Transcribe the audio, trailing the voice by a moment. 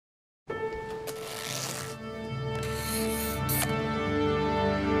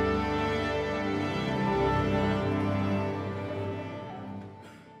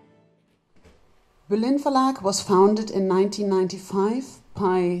Berlin Verlag was founded in 1995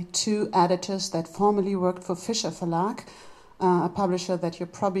 by two editors that formerly worked for Fischer Verlag, a publisher that you're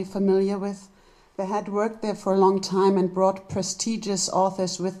probably familiar with. They had worked there for a long time and brought prestigious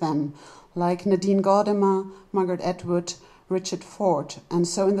authors with them, like Nadine Gordimer, Margaret Atwood, Richard Ford. And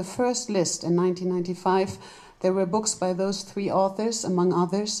so in the first list in 1995, there were books by those three authors, among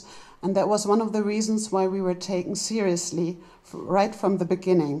others, and that was one of the reasons why we were taken seriously right from the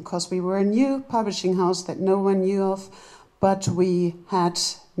beginning, because we were a new publishing house that no one knew of, but we had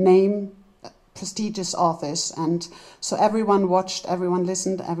prestigious authors, and so everyone watched, everyone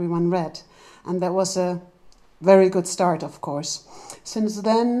listened, everyone read. And that was a very good start, of course. Since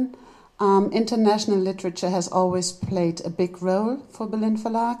then, international literature has always played a big role for Berlin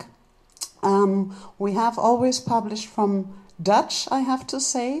Verlag. We have always published from Dutch, I have to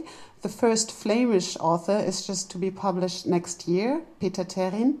say. The first Flemish author is just to be published next year, Peter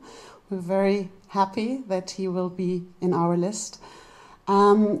Terrin. We're very happy that he will be in our list.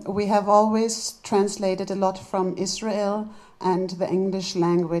 We have always translated a lot from Israel, and the English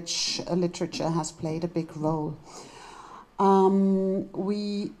language literature has played a big role.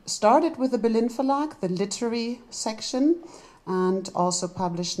 We started with the Berlin Verlag, the literary section, and also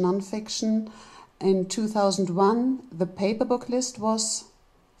published nonfiction. In 2001, the paperbook list was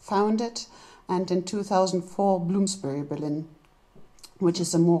founded, and in 2004, Bloomsbury Berlin, which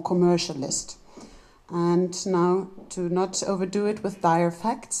is a more commercial list. And now, to not overdo it with dire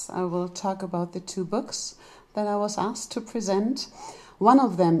facts, I will talk about the two books that I was asked to present. One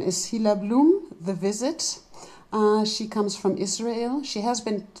of them is Hila Bloom, The Visit. She comes from Israel. She has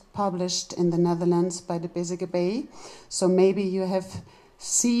been published in the Netherlands by the Bezige, so maybe you have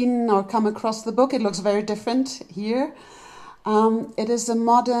seen or come across the book. It looks very different here. It is a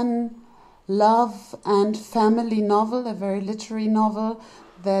modern love and family novel, a very literary novel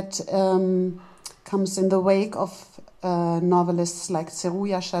that comes in the wake of novelists like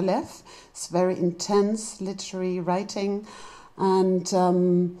Zeruja Shalev. It's very intense literary writing, and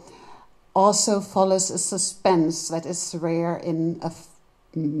also follows a suspense that is rare in a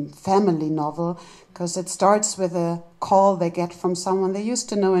family novel, because it starts with a call they get from someone they used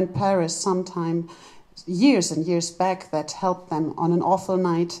to know in Paris sometime years and years back that helped them on an awful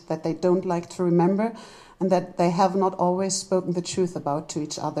night that they don't like to remember and that they have not always spoken the truth about to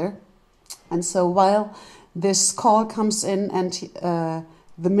each other. And so while this call comes in and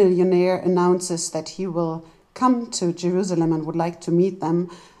the millionaire announces that he will come to Jerusalem and would like to meet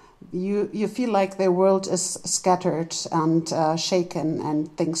them, you feel like their world is scattered and shaken,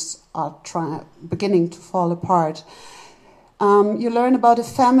 and things are beginning to fall apart. You learn about a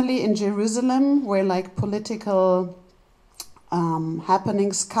family in Jerusalem where like political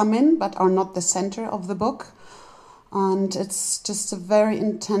happenings come in but are not the center of the book. And it's just a very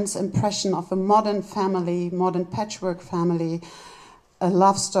intense impression of a modern family, modern patchwork family, a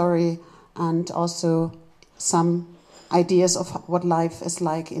love story, and also some ideas of what life is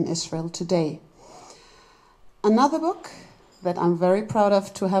like in Israel today. Another book that I'm very proud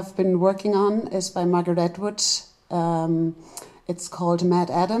of to have been working on is by Margaret Atwood. It's called Mad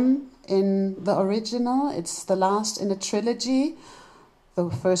Adam in the original. It's the last in a trilogy. The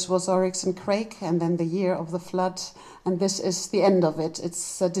first was Oryx and Crake, and then The Year of the Flood, and this is the end of it.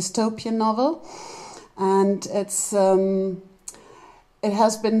 It's a dystopian novel, and it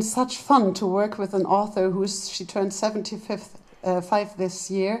has been such fun to work with an author she turned 75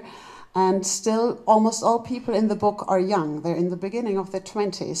 this year, and still almost all people in the book are young. They're in the beginning of their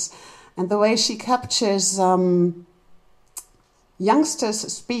 20s, and the way she captures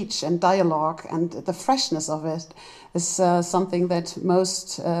youngsters' speech and dialogue and the freshness of it is something that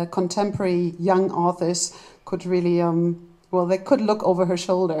most contemporary young authors could really, they could look over her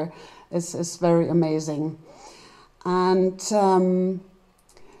shoulder. It's very amazing. And so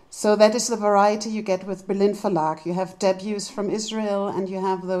that is the variety you get with Berlin Verlag. You have debuts from Israel, and you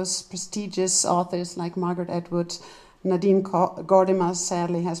have those prestigious authors like Margaret Atwood. Nadine Gordimer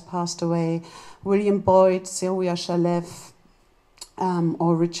sadly has passed away. William Boyd, Zeruja Shalev,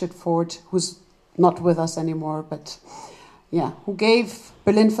 or Richard Ford, who's not with us anymore, but yeah, who gave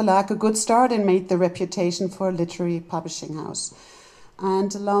Berlin Verlag a good start and made the reputation for a literary publishing house.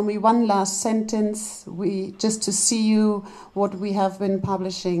 And allow me one last sentence, just to see you what we have been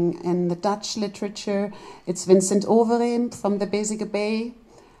publishing in the Dutch literature. It's Vincent Overeem from the Bezige,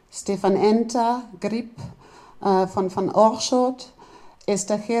 Stefan Enter, Grip, von Van Oorschot,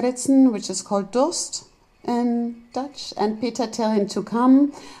 Esther Gerritsen, which is called Durst in Dutch, and Peter Terrin to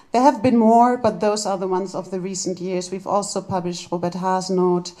come. There have been more, but those are the ones of the recent years. We've also published Robert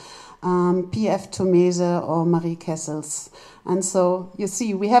Haasnoot, P.F. Tomese or Marie Kessels. And so you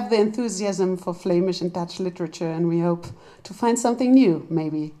see, we have the enthusiasm for Flemish and Dutch literature, and we hope to find something new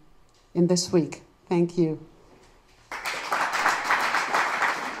maybe in this week. Thank you.